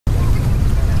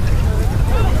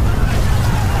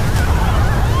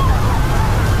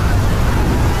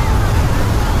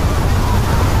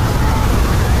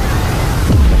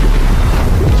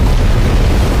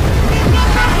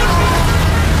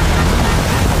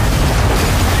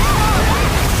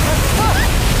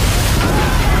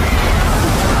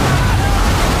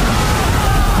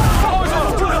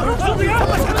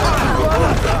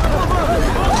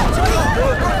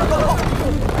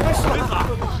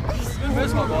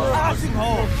啊，辛苦。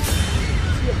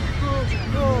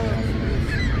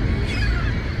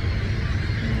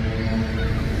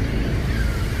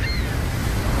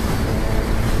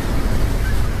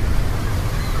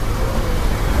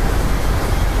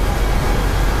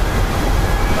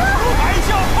海啸，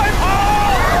快跑！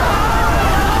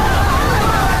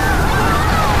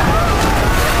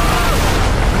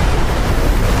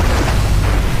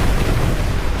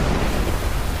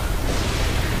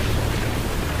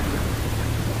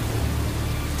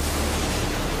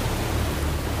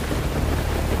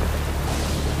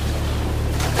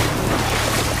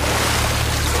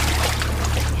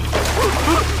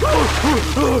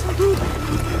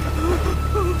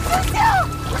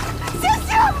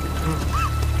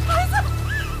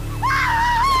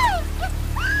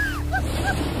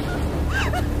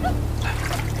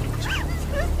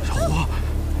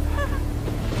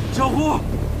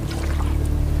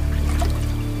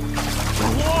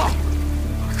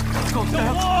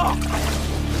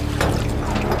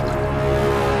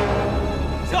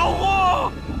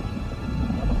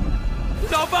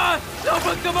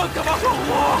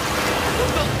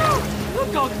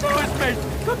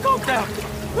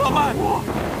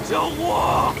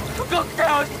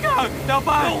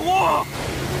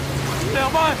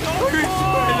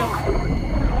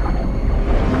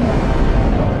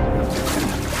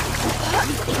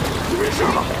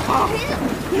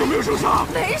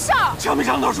 呛没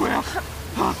呛到水啊？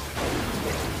啊！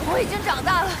我已经长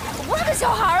大了，我不是个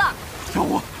小孩了。小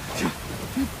胡，行，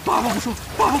爸爸不说，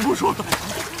爸爸不说。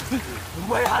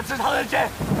为何这唐人街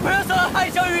不要受到海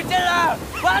啸遇见了？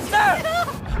完事！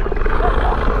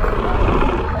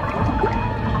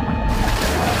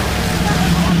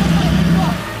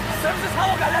是不是朝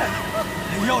我赶来？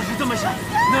要是这么想，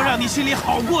能让你心里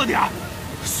好过点，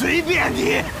随便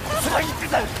你。所以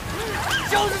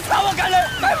就是朝我赶来，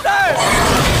对不对？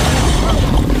 啊！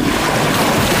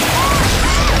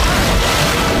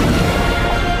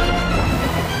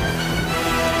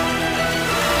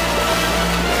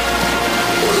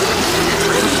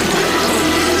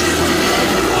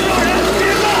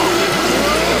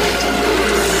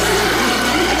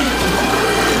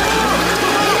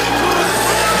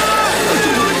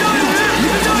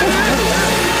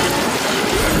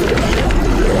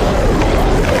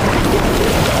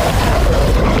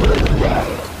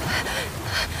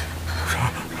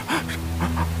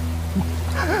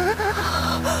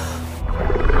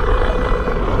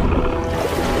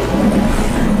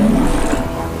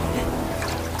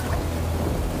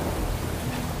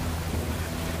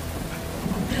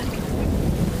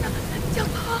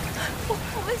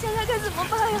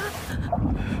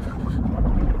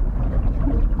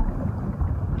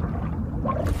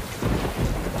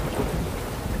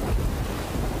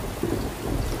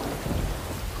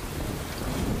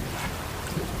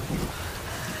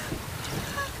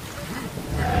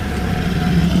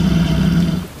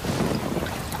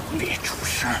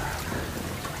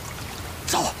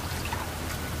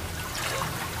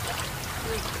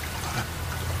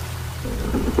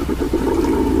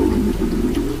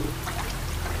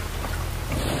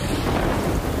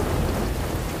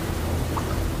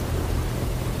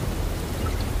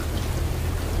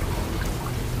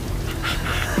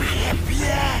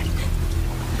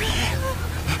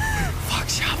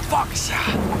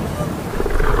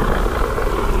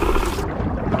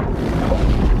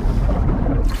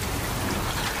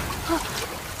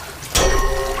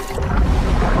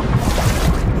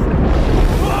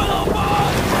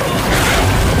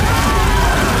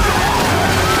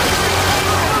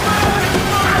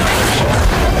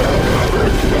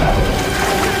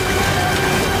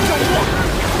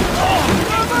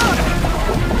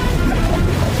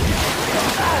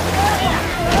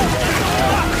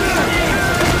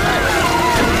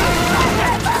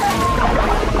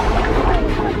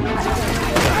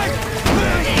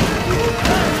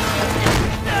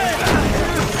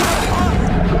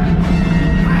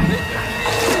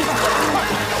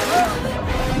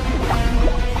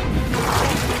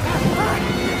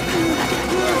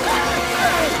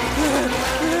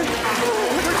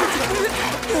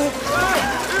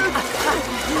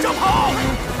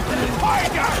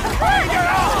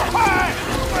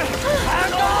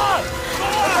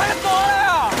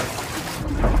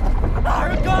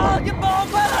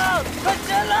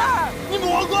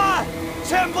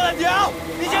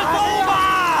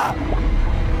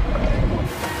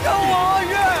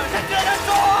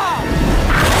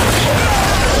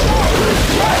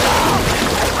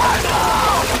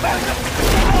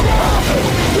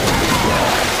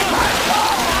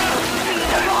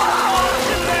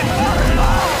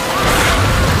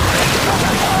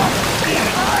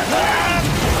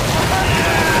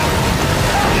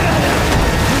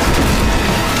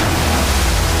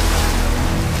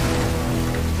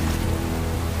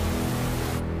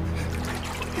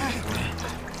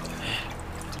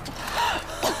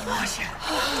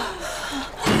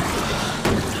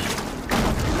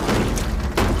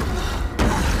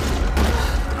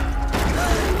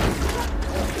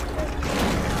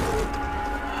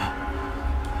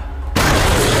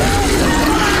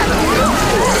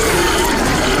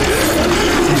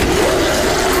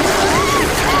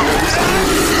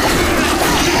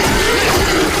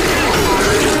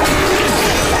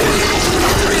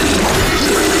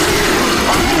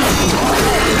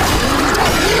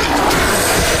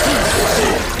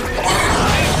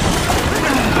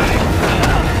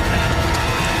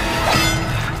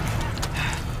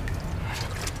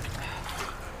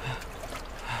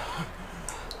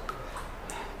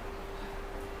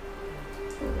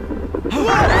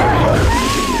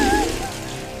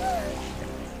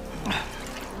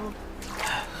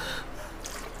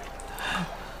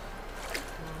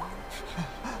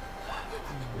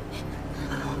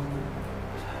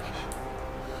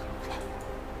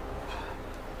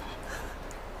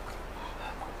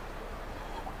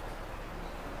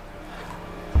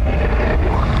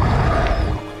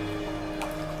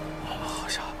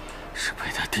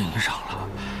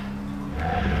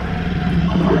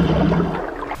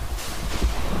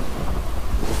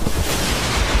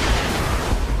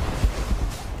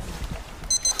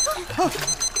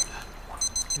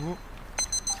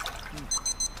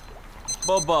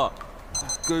爸爸，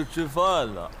该吃饭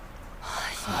了。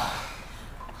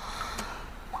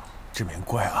志明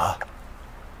乖啊，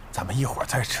咱们一会儿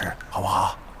再吃，好不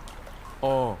好？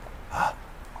哦。啊，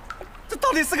这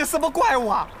到底是个什么怪物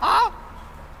啊？啊！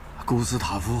古斯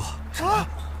塔夫。什么？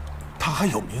他还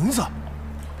有名字？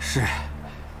是，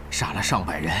杀了上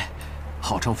百人，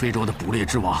号称非洲的捕猎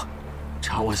之王。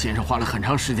查沃先生花了很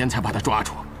长时间才把他抓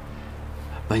住，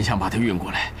本想把他运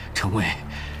过来，成为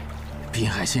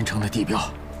滨海新城的地标。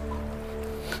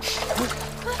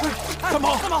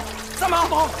三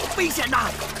毛，危险呐！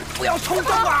不要冲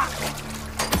动啊！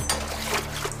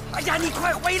哎呀，你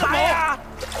快回来啊！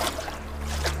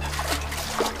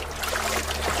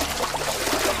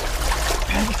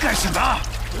你干什么？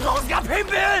老子要拼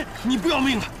命！你不要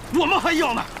命了，我们还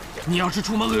要呢！你要是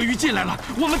出门，鳄鱼进来了，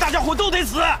我们大家伙都得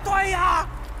死。对呀。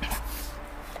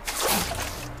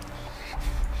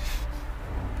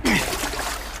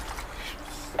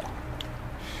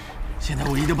现在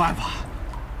唯一的办法，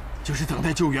就是等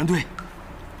待救援队。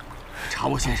查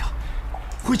沃先生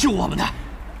会救我们的。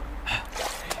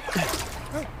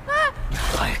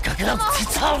哎，给他起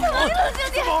操！你冷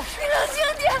静点，你冷静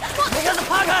点！你让他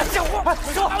趴开！小胡，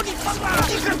走，你疯了！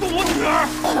你敢动我女儿？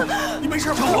你没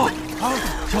事吧？小胡，啊，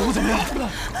小胡怎么样？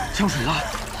呛水了？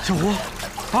小胡，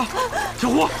啊，小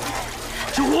胡，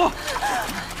小胡，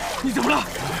你怎么了？啊，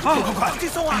快！轻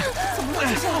松啊！怎么了？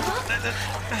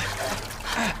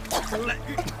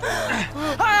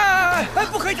哎，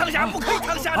不可以躺下，不可以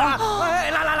躺下的！哎，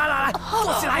来，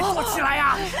坐起来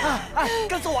呀！哎，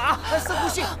跟着我啊！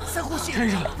深呼吸。先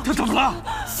生，他怎么了？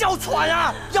哮喘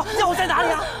啊！药在哪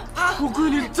里啊？啊！我闺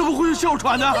女怎么会有哮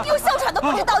喘呢？有哮喘都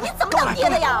不知道，你怎么当爹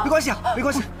的呀？没关系，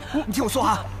你听我说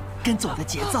啊，跟着我的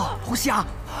节奏，呼吸啊，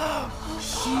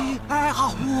吸，哎，好，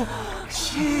呼，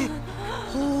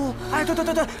哎，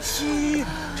对，吸，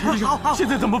好，现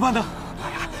在怎么办呢？哎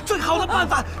呀，最好的办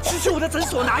法是去我的诊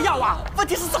所拿药啊！问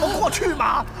题是怎么过去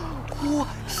嘛？呼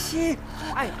吸，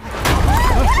哎，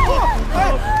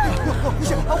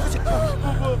呼吸。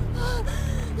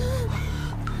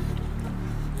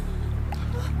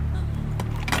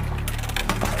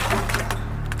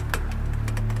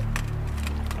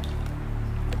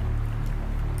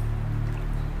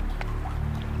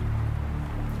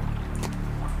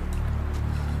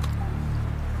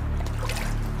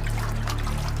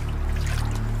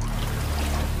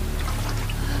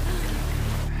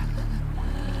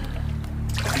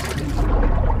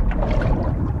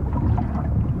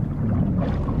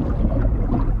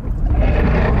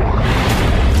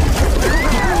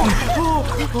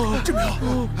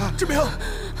志明，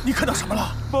你看到什么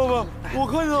了？爸爸，我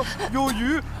看到有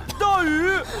鱼，大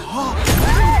鱼。啊！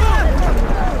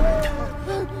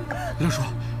梁叔，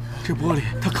这玻璃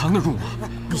它扛得住吗？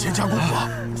以前加过火，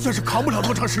算是扛不了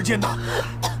多长时间的。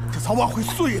这早晚会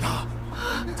碎的，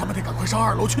咱们得赶快上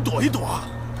2楼去躲一躲。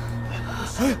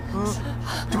哎，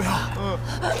志明，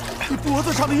你脖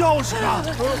子上的钥匙呢？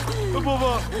爸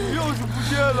爸，钥匙不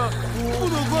见了，不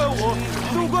能怪我，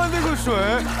都怪那个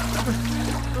水。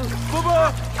爸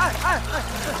爸，哎，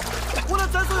我的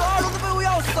诊所有2楼的备物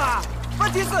钥匙啊！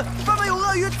问题是外面有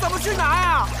鳄鱼，怎么去拿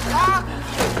呀？啊！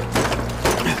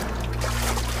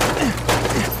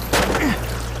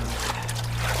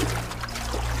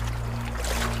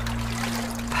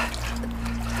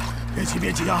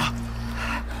别急啊！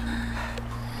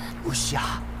呼吸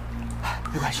啊，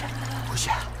没关系，呼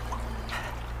吸啊，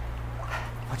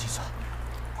往前走。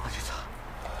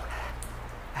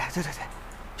哎，对，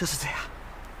就是这样。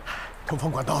通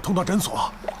风管道通到诊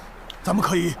所，咱们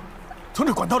可以从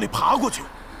这管道里爬过去，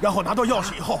然后拿到钥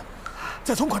匙以后，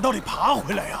再从管道里爬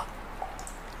回来呀。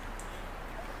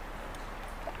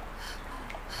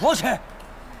我去，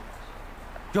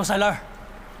钥匙在哪儿？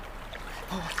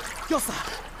钥匙啊，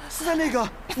是在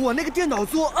我那个电脑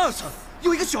桌2层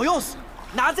有一个小钥匙，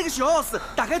拿这个小钥匙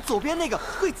打开左边那个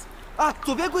柜子啊，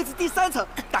左边柜子第3层，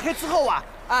打开之后啊，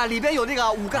里边有那个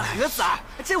5个盒子啊，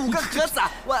这5个盒子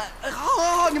啊，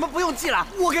好，你们不用记了，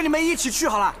我跟你们一起去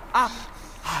好了啊。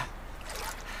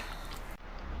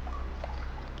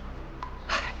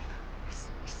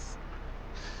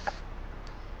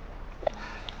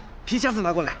皮箱子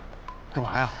拿过来，干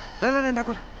嘛呀？来，拿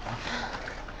过来。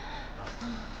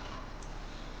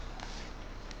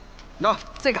喏，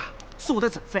这个是我的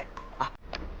诊费啊。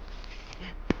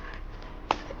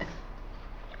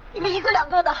你们1个2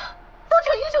个的都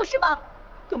成英雄是吗？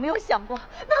有没有想过，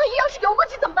那鳄鱼要是游过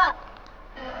去怎么办？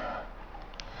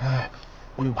哎，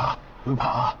不用怕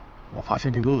啊！我发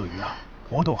现这个鳄鱼啊，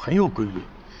活动很有规律。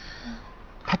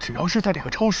它只要是在这个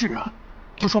超市啊，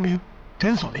就说明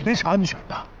诊所那边是安全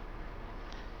的。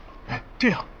这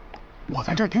样，我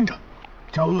在这儿盯着，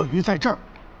只要鳄鱼在这儿，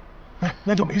哎，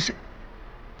那就没事。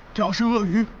这要是鳄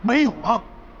鱼没有了，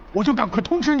我就赶快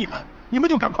通知你们，你们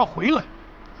就赶快回来。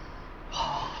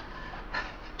哦，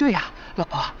对呀，老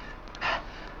婆，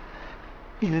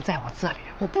病人在我这里，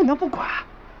我不能不管，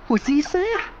我是医生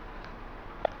呀。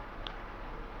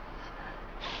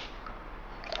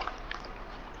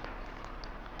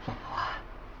老婆啊，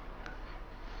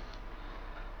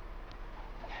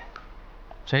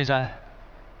陈医生，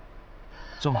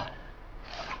坐嘛。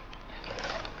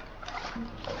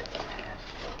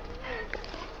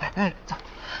哎，走。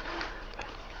陈医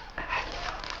生，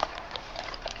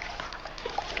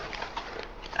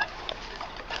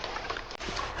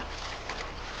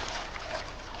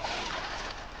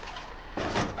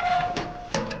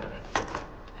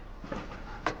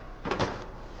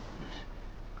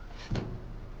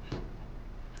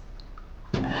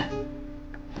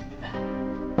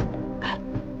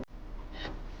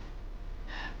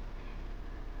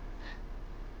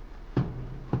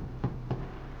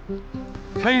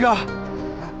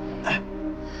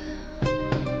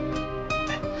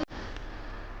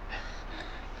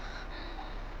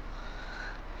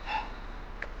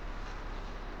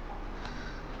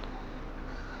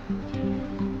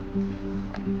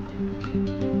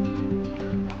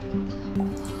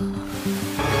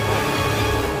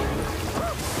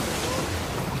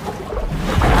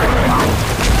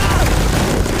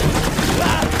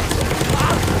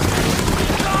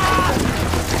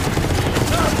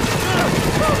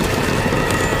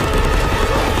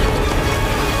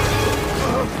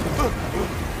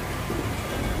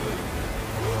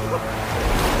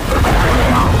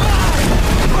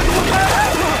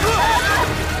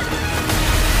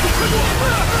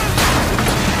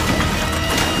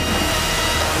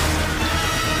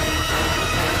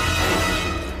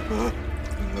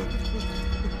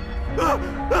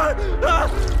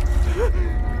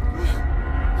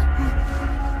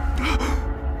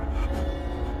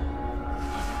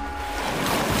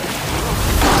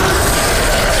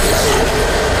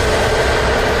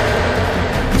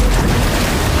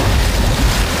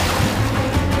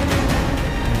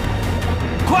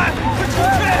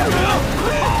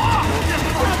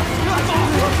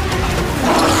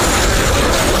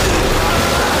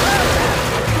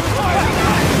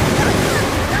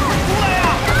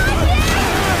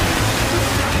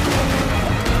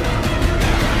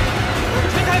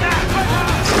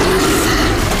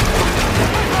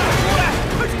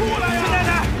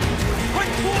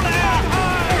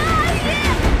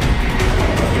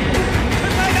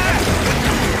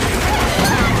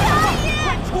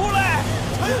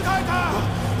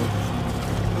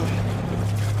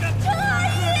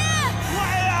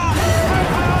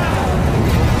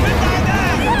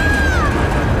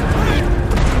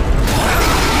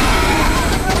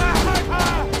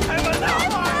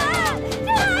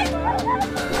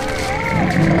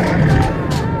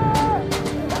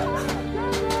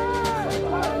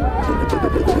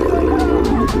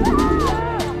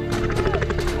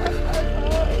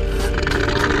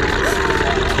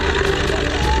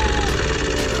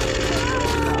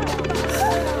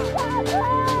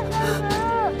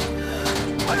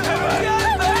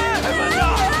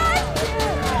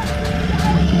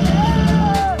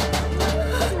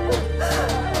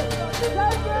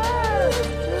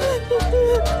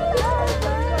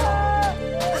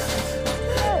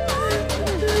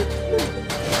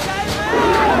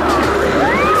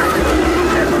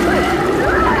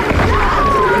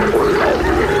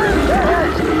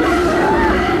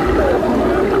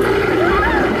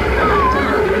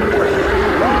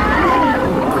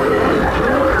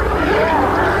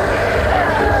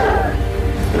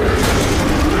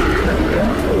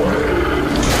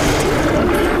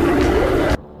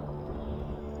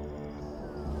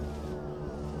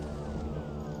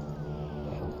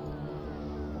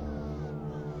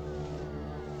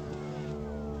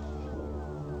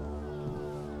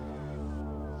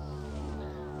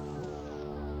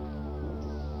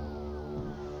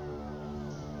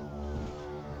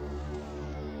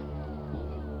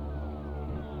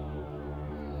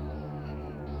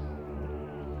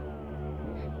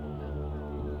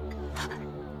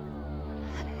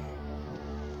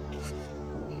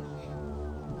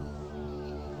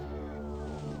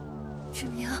志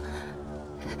明，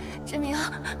志明，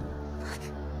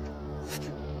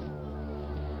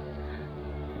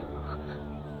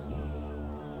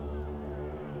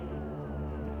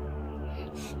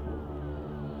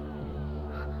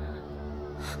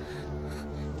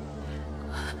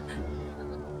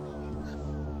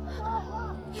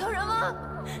有人吗？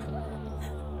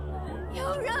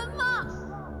有人吗？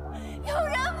有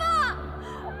人吗？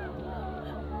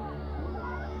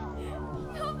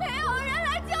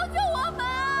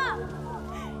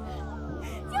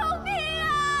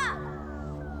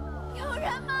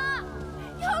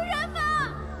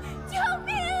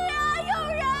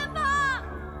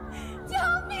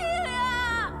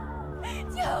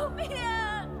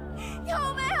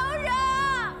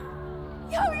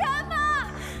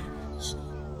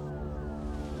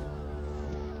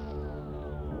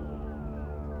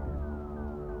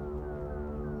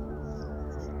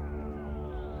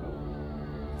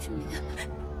志明，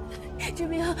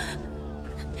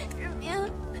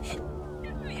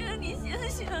你醒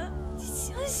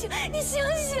醒！你醒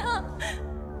醒！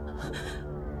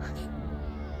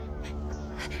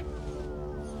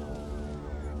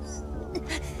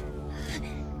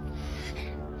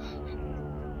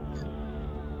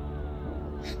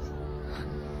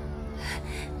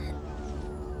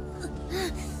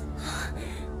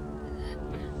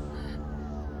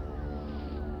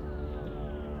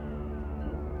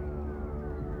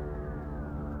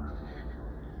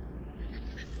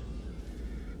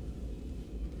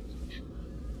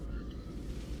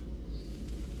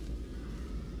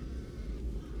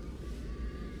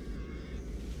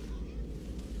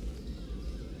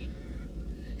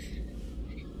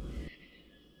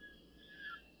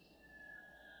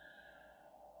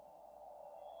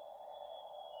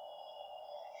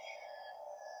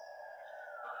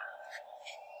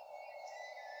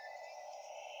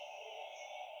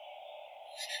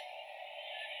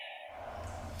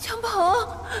江鹏，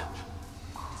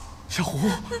小胡，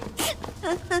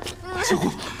小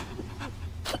胡，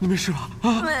你没事吧？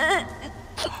啊？没。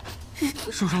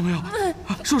受伤没有？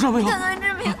受伤没有？看看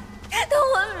志明，他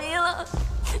昏迷了。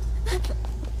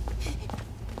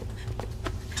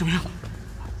志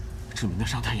明的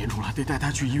伤太严重了，得带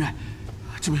他去医院。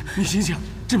志明，你醒醒！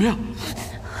志明，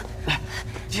来，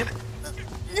起来。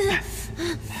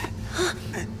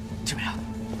志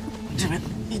明，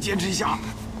你坚持一下。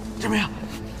志明，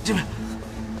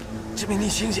你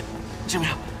醒醒！志明。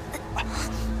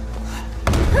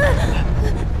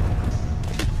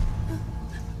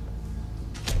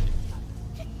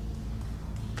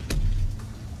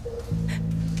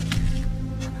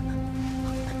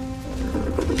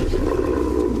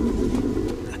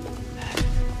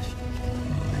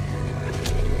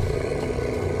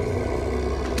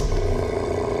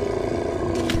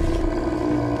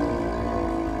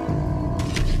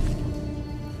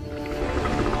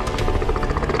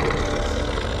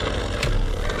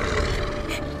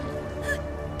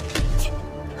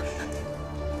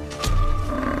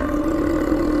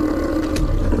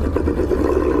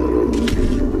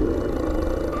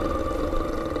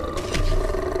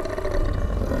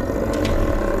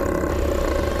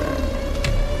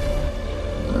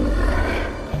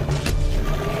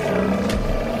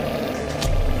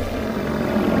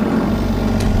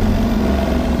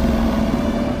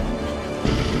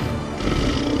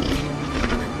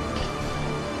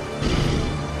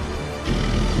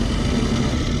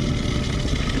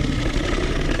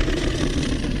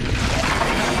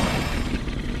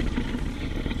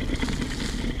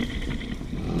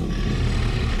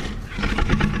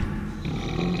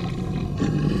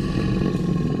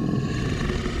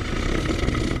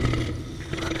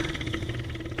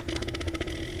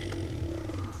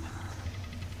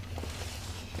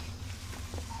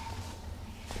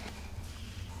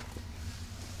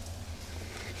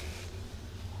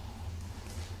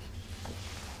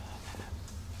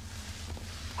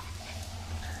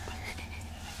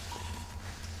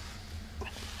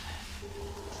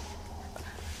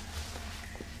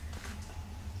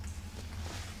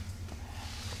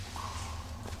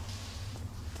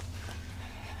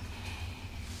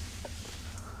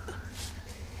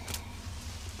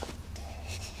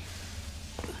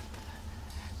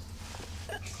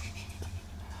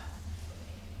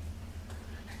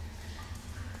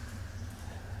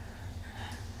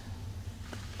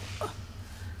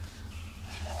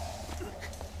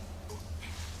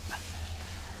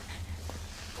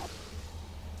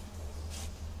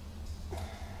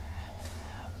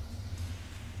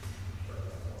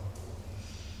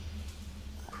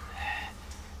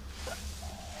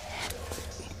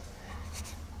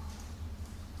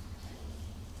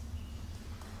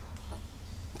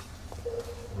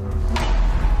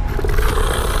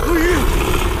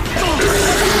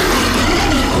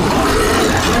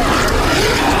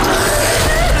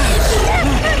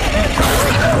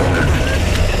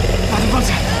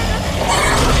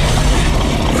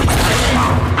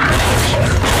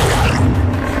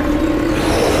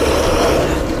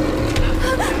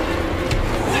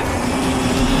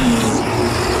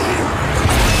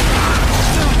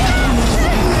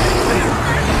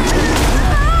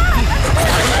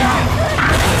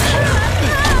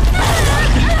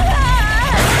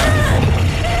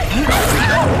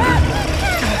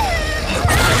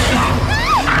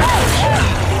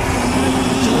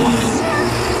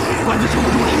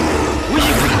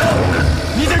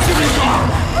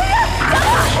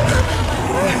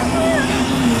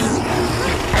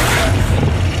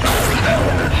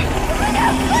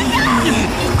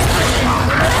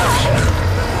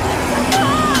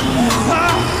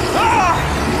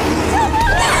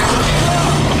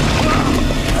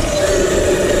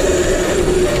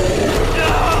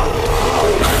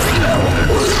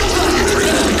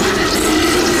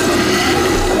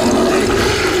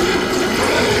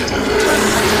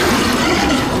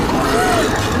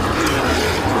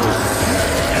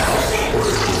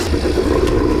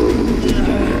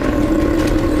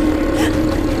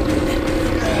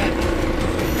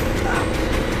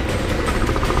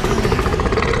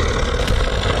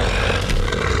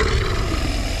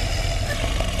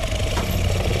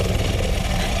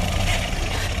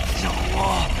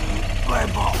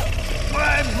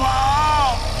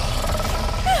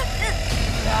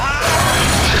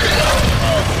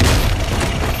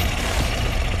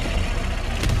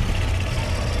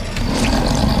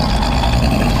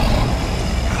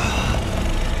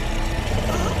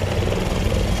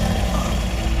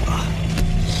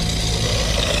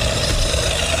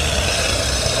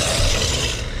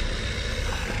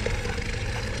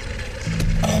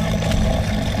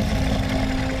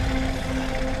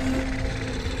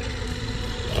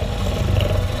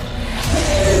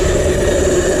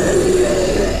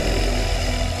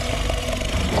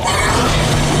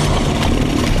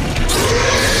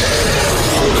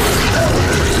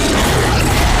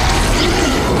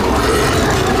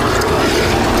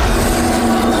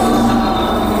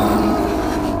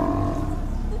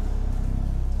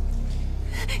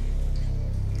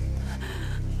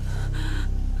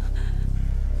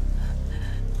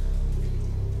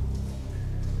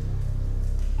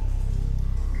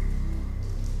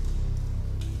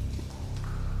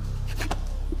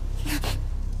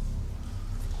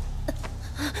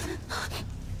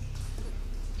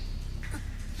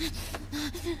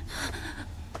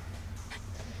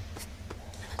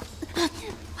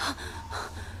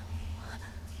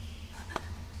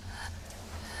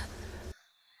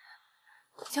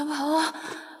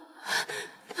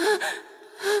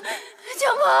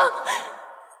姜鹏，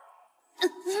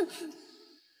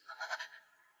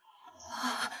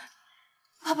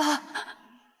爸爸，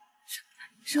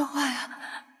说话呀！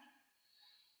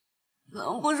怎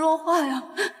么不说话呀？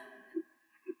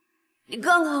你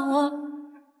看看我，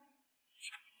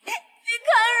你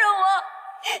看着我，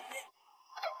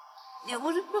你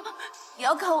不是说你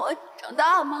要看我长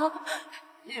大吗？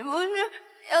你不是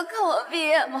要看我毕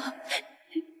业吗？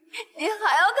你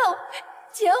还要看我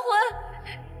结婚？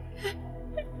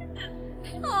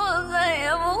我再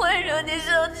也不会惹你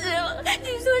生气了。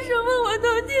你说什么我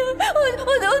都听，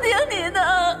我都听你的。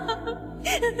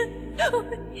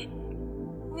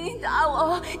你打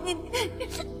我，你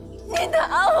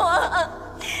打我，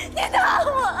你打我，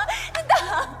你打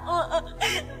我！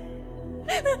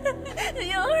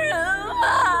有人吗？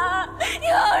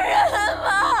有人吗？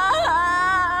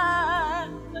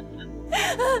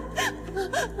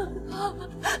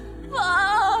爸。